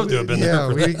 I'd have loved to have been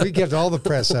there. Yeah, we kept all the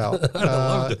press out. I'd have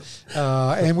loved it.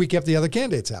 And we kept the other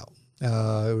candidates out.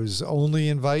 It was only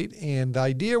invite. And the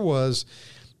idea was,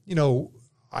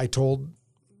 I told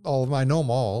all of them, I know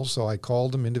them all, so I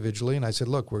called them individually and I said,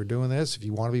 look, we're doing this. If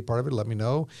you want to be part of it, let me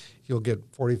know. You'll get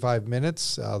 45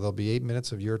 minutes. There'll be 8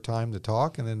 minutes of your time to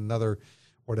talk, and then another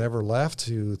whatever left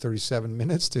to 37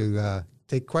 minutes to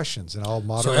take questions, and I'll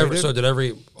moderate it. So did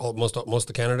most of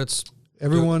the candidates?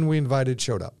 Everyone we invited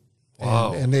showed up.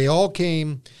 Wow. And they all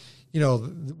came,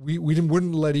 we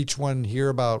wouldn't let each one hear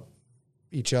about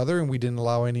each other, and we didn't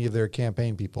allow any of their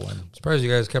campaign people in. I'm surprised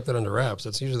you guys kept it under wraps.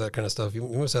 That's usually that kind of stuff. You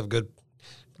must have good,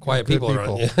 quiet Good people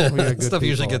around you. We got good Stuff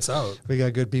usually people. gets out. We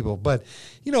got good people. But,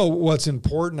 what's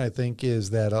important, I think, is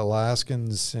that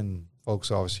Alaskans and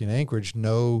folks obviously in Anchorage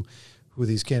know who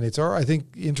these candidates are. I think,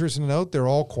 interesting to note, they're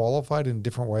all qualified in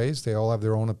different ways. They all have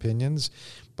their own opinions.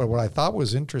 But what I thought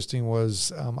was interesting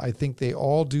was I think they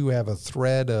all do have a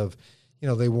thread of,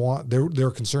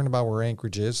 they're concerned about where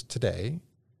Anchorage is today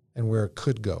and where it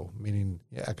could go, meaning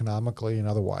economically and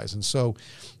otherwise. And so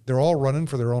they're all running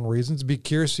for their own reasons. Be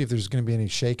curious to see if there's going to be any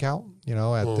shakeout,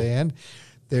 at the end.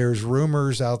 There's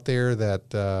rumors out there that,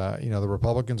 the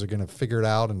Republicans are going to figure it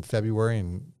out in February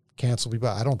and cancel people.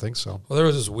 I don't think so. Well, there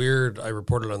was this I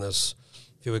reported on this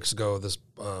a few weeks ago, this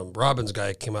Robbins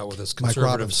guy came out with this conservative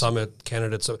Robbins. summit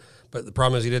candidates. But the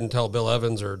problem is he didn't tell Bill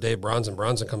Evans or Dave Bronson.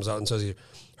 Bronson comes out and says he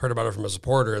heard about it from a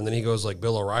supporter, and then he goes like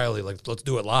Bill O'Reilly, like, let's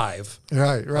do it live.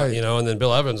 Right. And then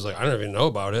Bill Evans is like, I don't even know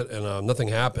about it, and nothing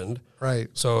happened. Right.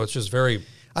 So it's just very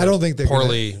I don't think they're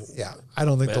poorly. I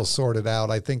don't think they'll sort it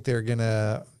out. I think they're going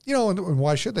to, and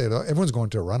why should they? Everyone's going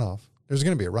to a runoff. There's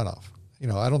going to be a runoff.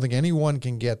 I don't think anyone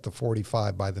can get the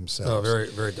 45 by themselves. No, very,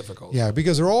 very difficult. Yeah,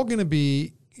 because they're all going to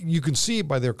be, you can see it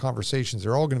by their conversations,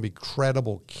 they're all going to be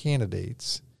credible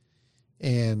candidates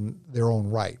in their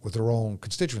own right with their own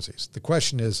constituencies. The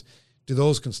question is, do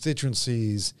those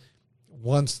constituencies,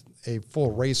 once a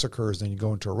full race occurs, then you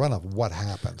go into a runoff, what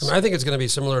happens? I think it's going to be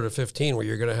similar to 15, where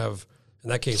you're going to have, in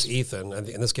that case, Ethan, and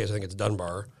in this case, I think it's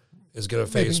Dunbar, is going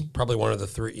to face probably one of the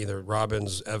three, either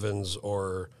Robbins, Evans,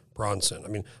 or Bronson. I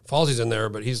mean, Falsey's in there,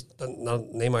 but he's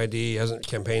not name ID, hasn't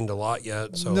campaigned a lot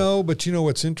yet. So No, but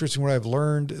what's interesting, what I've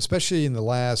learned, especially in the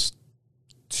last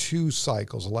 2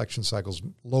 cycles, election cycles,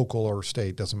 local or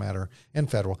state, doesn't matter, and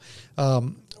federal,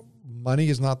 money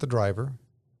is not the driver.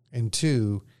 And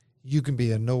 2, you can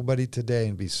be a nobody today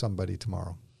and be somebody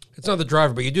tomorrow. it's not the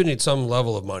driver, but you do need some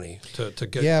level of money to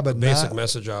get a basic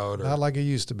message out. Not like it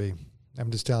used to be.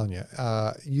 I'm just telling you.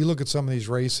 You look at some of these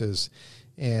races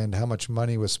and how much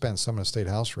money was spent, some of the state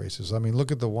house races. I mean,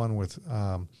 look at the one with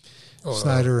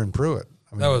Snyder and Pruitt.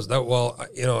 I mean, I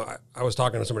was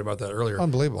talking to somebody about that earlier.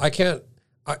 Unbelievable. I can't,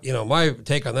 my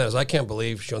take on that is I can't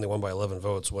believe she only won by 11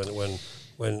 votes when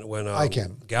I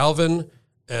can. Galvin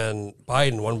and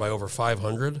Biden won by over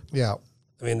 500. Yeah.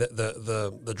 I mean,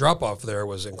 the drop off there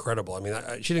was incredible. I mean,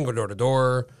 she didn't go door to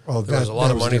door. Oh, there was a lot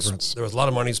of money. Difference. There was a lot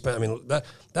of money spent. I mean,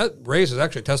 that race is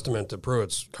actually a testament to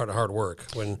Pruitt's kind of hard work.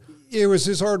 When it was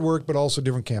his hard work, but also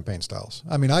different campaign styles.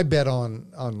 I mean, I bet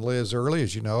on Liz early,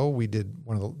 as you know. We did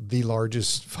one of the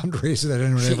largest fundraisers that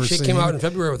anyone ever seen. She came out in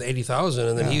February with 80,000,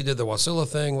 and then he did the Wasilla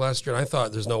thing last year. And I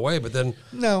thought there's no way, but then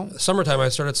summertime I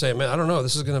started saying, man, I don't know,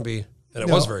 this is going to be, and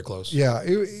it was very close. Yeah,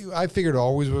 I figured it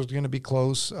always was going to be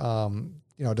close.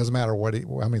 It doesn't matter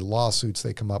how many lawsuits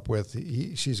they come up with.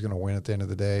 She's going to win at the end of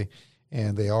the day.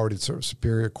 And they already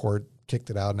Superior Court kicked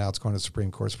it out. Now it's going to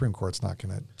Supreme Court. Supreme Court's not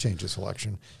going to change this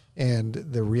election. And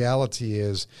the reality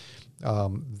is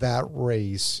that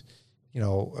race,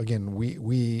 again,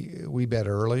 we bet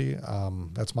early.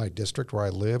 That's my district where I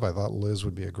live. I thought Liz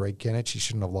would be a great candidate. She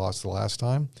shouldn't have lost the last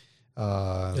time.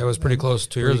 It was pretty close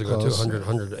 2 years ago, close.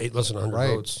 100 less than 100 right.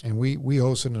 votes. And we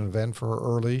hosted an event for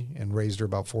her early and raised her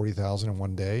about $40,000 in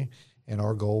one day. And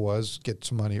our goal was get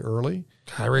some money early.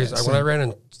 When I ran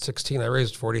in 16, I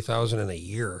raised 40,000 in a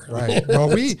year. Right.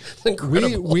 Well,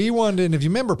 Incredible. we wanted, and if you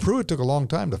remember, Pruitt took a long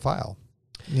time to file.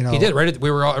 He did, right?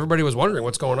 Everybody was wondering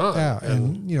what's going on. Yeah,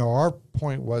 and our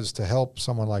point was to help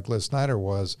someone like Liz Snyder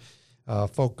was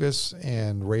focus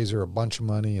and raise her a bunch of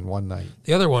money in one night.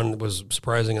 The other one was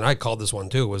surprising, and I called this one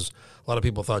too, was a lot of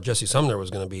people thought Jesse Sumner was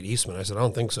going to beat Eastman. I said, I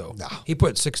don't think so. No. He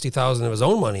put $60,000 of his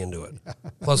own money into it,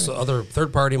 plus the other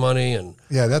third-party money. And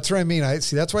Yeah, that's what I mean. I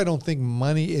see. That's why I don't think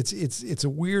money. It's a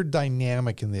weird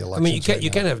dynamic in the election. I mean,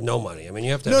 you can't have no money. I mean,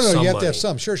 you have to have No, some you have to money. have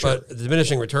some. Sure. But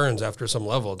diminishing returns after some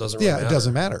level doesn't really matter. It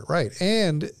doesn't matter, right?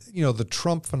 And the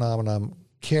Trump phenomenon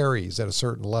carries at a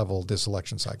certain level this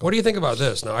election cycle. What do you think about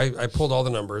this? Now, I pulled all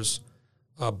the numbers.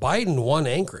 Biden won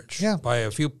Anchorage by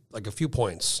a few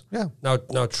points. Yeah.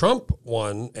 Now Trump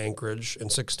won Anchorage in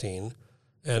 2016,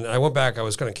 and I went back. I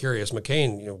was kind of curious.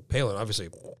 McCain, Palin obviously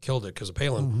killed it because of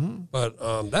Palin, but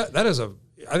that is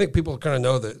I think people kind of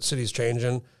know that city's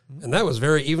changing, and that was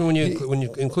very even when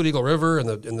you include Eagle River and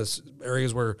in the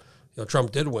areas where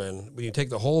Trump did win. When you take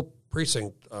the whole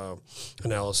precinct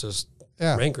analysis.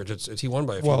 Yeah. From Anchorage, he won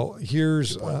by a few. Well,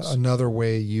 here's another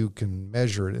way you can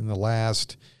measure it. In the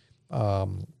last,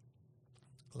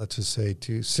 let's just say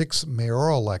 6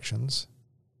 mayoral elections,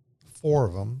 4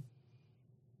 of them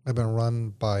have been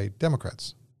run by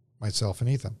Democrats, myself and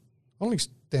Ethan. Only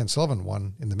Dan Sullivan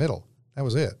won in the middle. That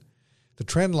was it. The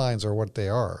trend lines are what they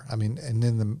are. I mean, and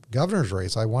in the governor's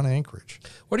race, I won Anchorage.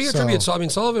 What do you attribute? I mean,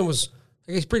 Sullivan was,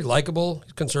 I guess, he's pretty likable.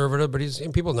 He's conservative, but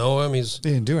people know him. He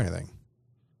didn't do anything.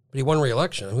 But he won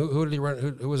re-election. Who did he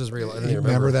run? Who was his re-election?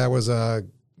 Remember that was a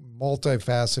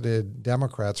multifaceted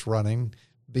Democrats running,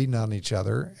 beating on each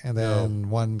other, and then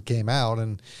one came out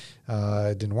and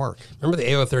it didn't work. Remember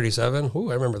the AO 37?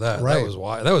 Ooh, I remember that. Right. That was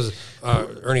why. That was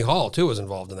Ernie Hall too was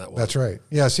involved in that one. That's right.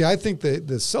 Yeah. See, I think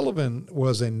that Sullivan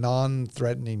was a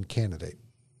non-threatening candidate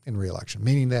in re-election,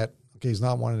 meaning that he's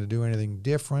not wanting to do anything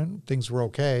different. Things were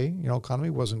okay. Economy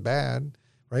wasn't bad,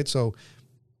 right? So.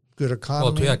 Good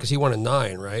economy. Well, yeah, because he won in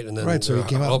 9, right? And then so he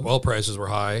came out. Oil prices were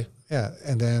high. Yeah,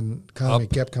 and then economy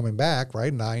kept coming back,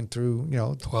 right? 9 through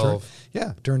 12.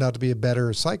 Turned out to be a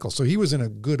better cycle. So he was in a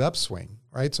good upswing,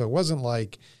 right? So it wasn't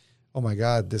like, oh my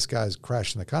God, this guy's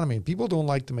crashing the economy. And people don't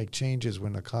like to make changes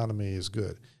when the economy is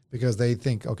good because they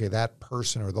think, okay, that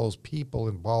person or those people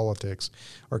in politics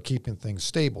are keeping things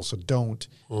stable. So don't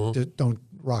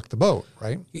rock the boat,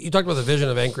 right? You talked about the vision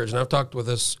of Anchorage, and I've talked with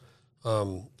this.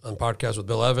 On podcasts with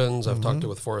Bill Evans, I've talked to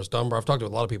with Forrest Dunbar, I've talked to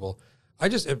with a lot of people.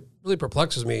 It really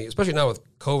perplexes me, especially now with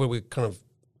COVID. We kind of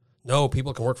know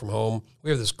people can work from home. We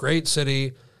have this great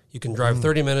city. You can drive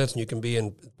 30 minutes and you can be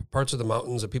in parts of the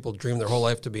mountains that people dream their whole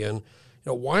life to be in.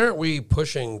 Why aren't we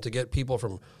pushing to get people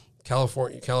from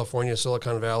California,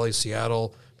 Silicon Valley,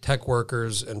 Seattle, tech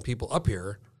workers and people up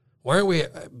here? Why aren't we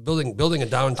building a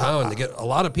downtown to get a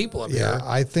lot of people up here? Yeah,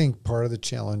 I think part of the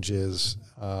challenge is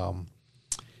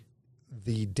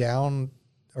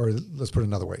let's put it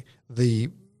another way. The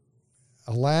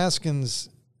Alaskans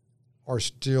are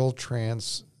still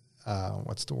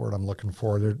what's the word I'm looking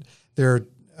for? They're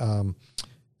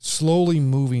slowly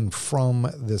moving from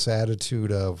this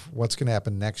attitude of what's going to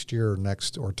happen next year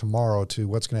or tomorrow to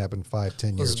what's going to happen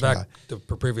 5-10 years. This is back to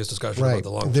previous discussion about the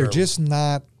long term. They're just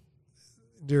not.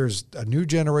 There's a new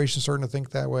generation starting to think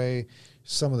that way.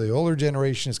 Some of the older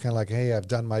generation is kind of like, hey, I've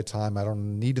done my time. I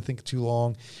don't need to think too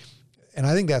long. And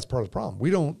I think that's part of the problem. We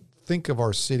don't think of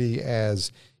our city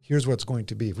as here's what's going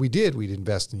to be. If we did, we'd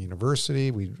invest in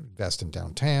university, we'd invest in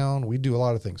downtown, we'd do a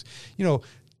lot of things.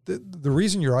 The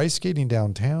reason you're ice skating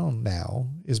downtown now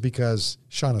is because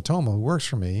Shauna Toma, who works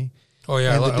for me. Oh,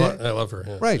 yeah, I love her.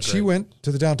 Yeah, right. She went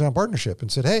to the Downtown Partnership and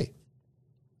said, hey,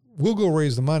 we'll go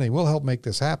raise the money. We'll help make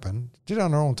this happen. Did it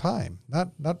on her own time. Not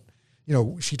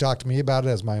she talked to me about it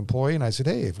as my employee, and I said,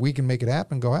 hey, if we can make it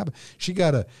happen, go happen. She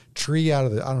got a tree out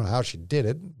of I don't know how she did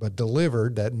it, but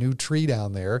delivered that new tree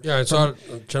down there. Yeah, I saw it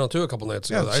on Channel 2 a couple nights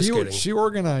ago, the ice skating. She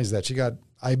organized that. She got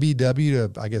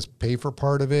IBW to, I guess, pay for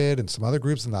part of it and some other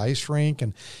groups in the ice rink.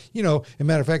 And, as a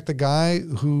matter of fact, the guy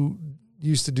who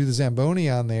used to do the Zamboni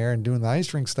on there and doing the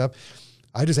ice rink stuff,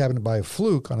 I just happened to buy a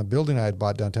fluke on a building I had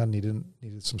bought downtown, needed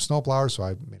some snowplowers, so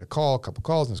I made a couple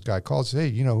calls, and this guy called and said, hey,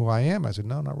 you know who I am? I said,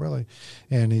 no, not really.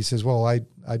 And he says, well, I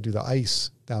do the ice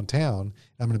downtown.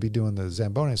 I'm going to be doing the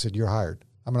Zamboni. I said, you're hired.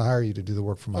 I'm going to hire you to do the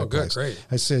work for my place. Great.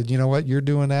 I said, you know what? You're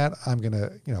doing that. I'm going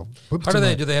to, How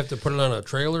do they have to put it on a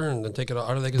trailer and then take it out?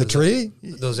 How do they get the tree?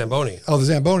 The Zamboni. Oh, the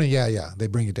Zamboni. Yeah. They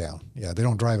bring it down. Yeah. They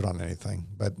don't drive it on anything,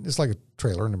 but it's like a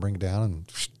trailer and they bring it down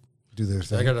and do their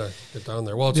thing. I got to get down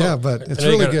there. Well, but it's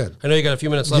really good. I know you got a few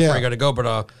minutes left before you got to go,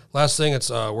 but last thing, it's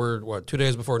we're 2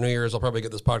 days before New Year's. I'll probably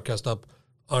get this podcast up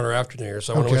on or after New Year.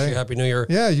 So I want to wish you a Happy New Year.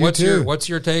 Yeah, you too. What's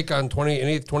your take on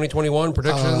 2021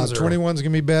 predictions? 21 is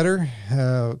going to be better.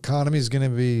 Economy is going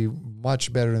to be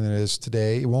much better than it is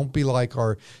today. It won't be like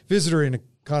our visitor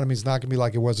economy's not going to be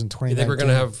like it was in 2019. You think we're going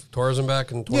to have tourism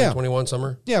back in 2021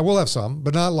 summer? Yeah, we'll have some,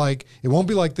 but not like, it won't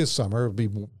be like this summer. It'll be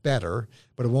better,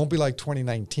 but it won't be like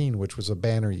 2019, which was a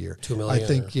banner year. 2 million. I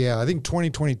think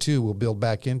 2022 will build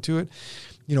back into it.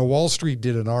 You know, Wall Street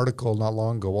did an article not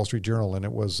long ago, Wall Street Journal, and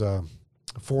it was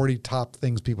 40 top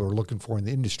things people are looking for in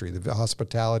the industry, the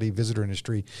hospitality, visitor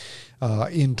industry,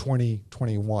 in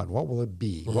 2021. What will it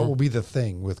be? What will be the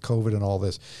thing with COVID and all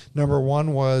this? Number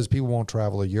one was people won't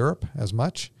travel to Europe as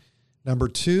much. Number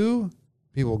two,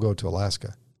 people will go to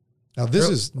Alaska. Now, this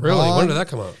is really, when did that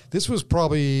come out? This was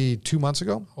probably 2 months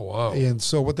ago. Oh, wow. And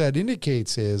so what that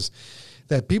indicates is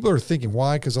that people are thinking,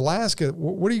 why? Because Alaska,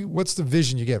 what's the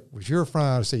vision you get? If you're from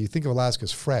out of state, you think of Alaska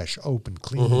as fresh, open,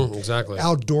 clean, exactly.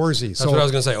 outdoorsy. That's what I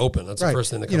was going to say, open. That's the first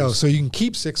thing that comes. You know, so you can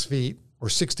keep 6 feet or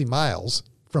 60 miles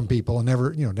from people and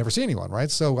never see anyone,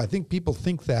 right? So I think people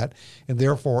think that, and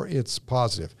therefore it's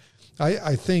positive.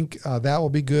 I think that will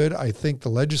be good. I think the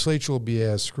legislature will be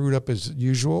as screwed up as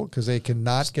usual because they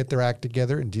cannot get their act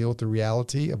together and deal with the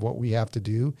reality of what we have to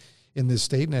do in this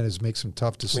state, and that is make some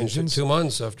tough decisions. 2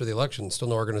 months after the election, still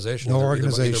no organization. No either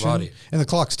organization, body. and the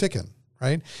clock's ticking,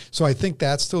 right? So I think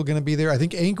that's still going to be there. I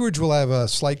think Anchorage will have a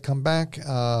slight comeback,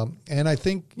 and I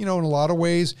think, in a lot of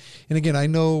ways, and again, I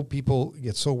know people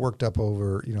get so worked up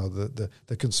over,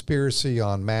 the conspiracy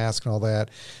on masks and all that,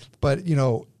 but,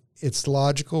 it's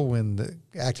logical when the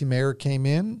acting mayor came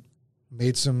in,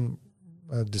 made some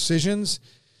decisions,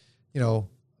 a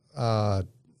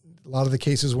lot of the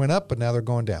cases went up, but now they're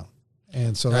going down.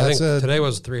 And so I think today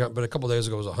was 300, but a couple of days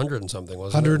ago it was 100 and something,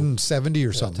 wasn't 170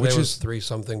 or something, which which was is 3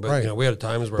 something. But right. We had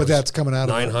times where but that's coming out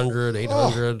 900,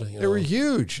 800. They were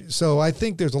huge. So I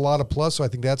think there's a lot of plus. So I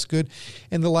think that's good.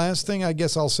 And the last thing I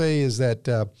guess I'll say is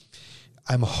that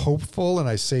I'm hopeful, and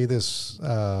I say this,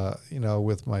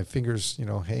 with my fingers,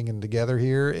 hanging together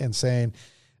here, and saying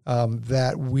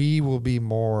that we will be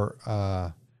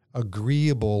more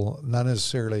agreeable, not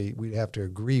necessarily we have to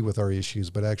agree with our issues,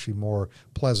 but actually more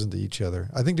pleasant to each other.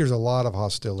 I think there's a lot of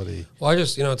hostility. Well, I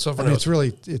just, it's so funny. I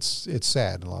mean, it's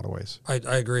sad in a lot of ways. I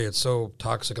agree. It's so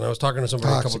toxic. And I was talking to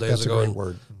somebody a couple of days ago, that's a and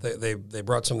great word. they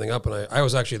brought something up, and I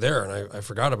was actually there, and I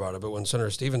forgot about it. But when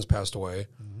Senator Stevens passed away,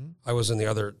 I wasn't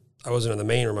in the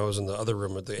main room. I was in the other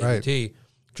room at the ABT.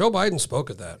 Joe Biden spoke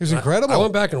at that. It was incredible. I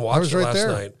went back and watched it right last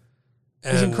there. night.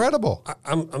 It was incredible.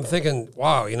 I'm thinking,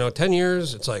 wow, 10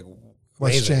 years, it's like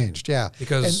what's amazing. changed, yeah.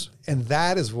 Because and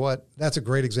that's a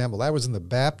great example. That was in the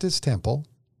Baptist Temple,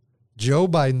 Joe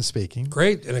Biden speaking.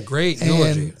 Great, and a great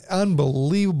eulogy. And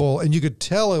unbelievable, and you could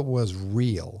tell it was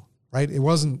real, right? It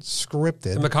wasn't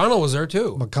scripted. And McConnell was there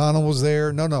too. McConnell was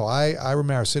there. No, I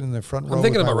remember I was sitting in the front row. I'm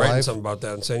thinking with about my writing wife. something about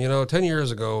that and saying, 10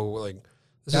 years ago,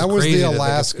 this That is was crazy the to think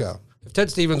Alaska. If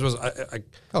Ted Stevens was, I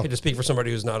hate to speak for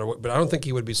somebody who's not, but I don't think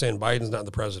he would be saying Biden's not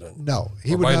the president. No,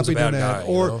 he Or would Biden's not be a bad doing that.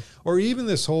 guy, Or even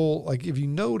this whole, if you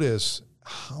notice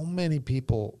how many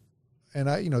people, and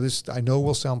I know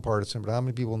will sound partisan, but how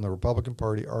many people in the Republican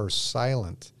Party are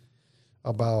silent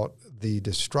about the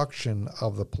destruction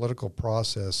of the political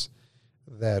process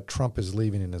that Trump is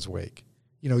leaving in his wake.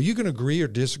 You can agree or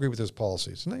disagree with his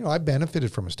policies. And, I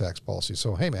benefited from his tax policy.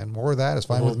 So, hey, man, more of that is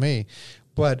fine with me.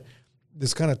 But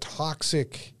this kind of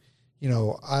toxic,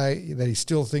 that he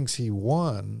still thinks he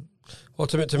won. Well,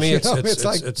 to me, it's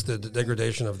it's the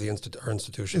degradation of our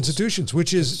institutions. Institutions,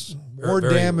 which is more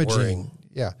very damaging. worrying.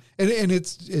 Yeah. And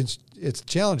it's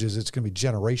challenges. It's going to be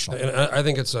generational. And I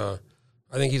think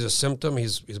I think he's a symptom.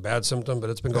 He's a bad symptom, but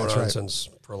it's been going That's on right. since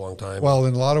for a long time. Well,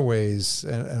 in a lot of ways,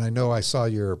 and I know I saw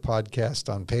your podcast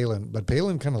on Palin, but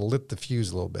Palin kind of lit the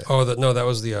fuse a little bit. Oh, that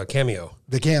was the cameo.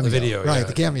 The cameo. The video, right, yeah.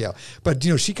 the cameo. But,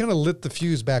 she kind of lit the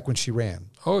fuse back when she ran.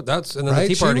 Oh, and then Right?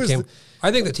 the Tea Party She was came.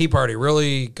 I think the Tea Party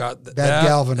really got that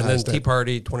galvanized and then it. Tea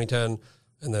Party 2010,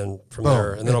 and then from Boom.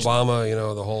 there, and then Obama,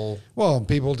 the whole. Well,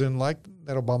 people didn't like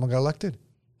that Obama got elected.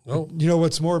 No.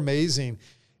 What's more amazing?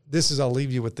 I'll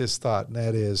leave you with this thought, and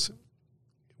that is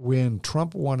when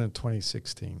Trump won in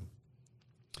 2016,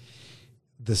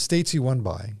 the states he won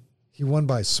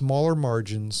by smaller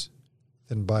margins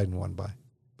than Biden won by,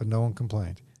 but no one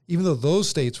complained. Even though those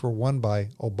states were won by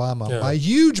Obama by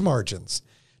huge margins.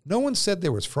 No one said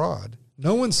there was fraud.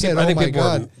 No one said, I think my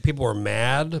God. people were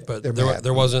mad, but mad.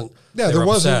 there wasn't. Yeah, they there were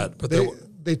wasn't. upset, but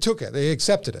They took it. They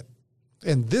accepted it.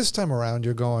 And this time around,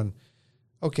 you're going,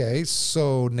 okay,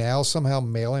 so now somehow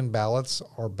mail-in ballots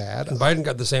are bad. And Biden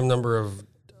got the same number of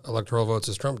electoral votes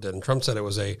as Trump did, and Trump said it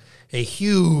was a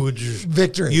huge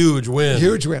victory, huge win.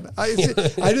 I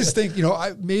just think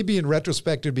maybe in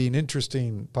retrospect it'd be an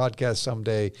interesting podcast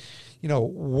someday.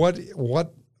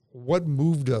 What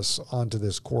moved us onto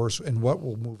this course and what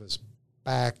will move us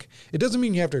back. It doesn't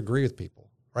mean you have to agree with people,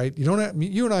 right? You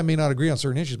and I may not agree on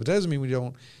certain issues, but that doesn't mean we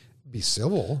don't be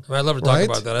civil. I mean, I'd love to talk right?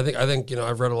 about that. I think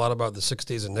I've read a lot about the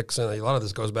 60s and Nixon. A lot of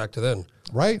this goes back to then.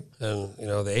 Right. And,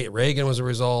 Reagan was a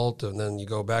result, and then you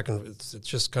go back and it's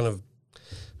just kind of,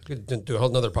 we could do a whole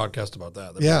nother podcast about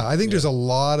that. Yeah, I think there's a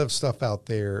lot of stuff out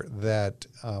there that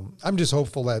I'm just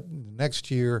hopeful that next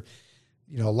year,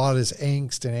 a lot of this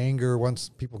angst and anger, once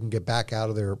people can get back out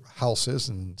of their houses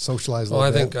and socialize a little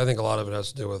bit. I think a lot of it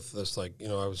has to do with this, I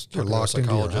was You're talking to a locked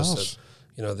into your psychologist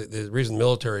house. that, the reason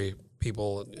military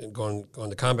people going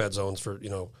to combat zones for,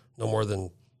 no more than,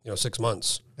 6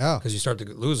 months. Yeah. Because you start to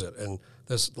lose it. And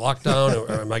this lockdown,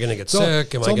 or am I going to get So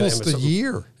sick? Am it's I going almost a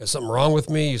year. Is something wrong with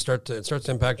me? It starts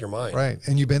to impact your mind. Right.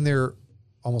 And you've been there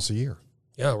almost a year.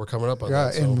 Yeah, we're coming up on Yeah.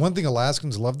 that. So. And one thing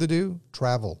Alaskans love to do,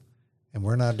 travel. And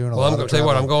we're not doing a Well, lot I'm going of to tell you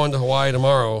what, traveling. I'm going to Hawaii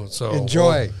tomorrow. So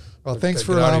Enjoy. Well, thanks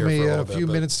for get out allowing of here me for a a little few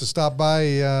bit, minutes to stop by.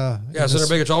 Yeah, Senator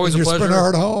Big, it's always a your pleasure.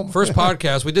 Spinard home. First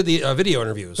podcast, we did the video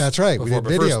interviews. That's right, we did but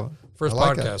video. First I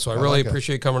like podcast, it. so I I really like it.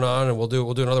 appreciate you coming on, and we'll do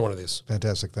another one of these.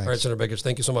 Fantastic. Thanks. All right, Senator Biggich,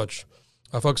 thank you so much.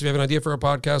 Folks, if you have an idea for a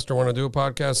podcast or want to do a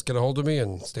podcast, get a hold of me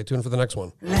and stay tuned for the next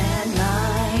one. Landline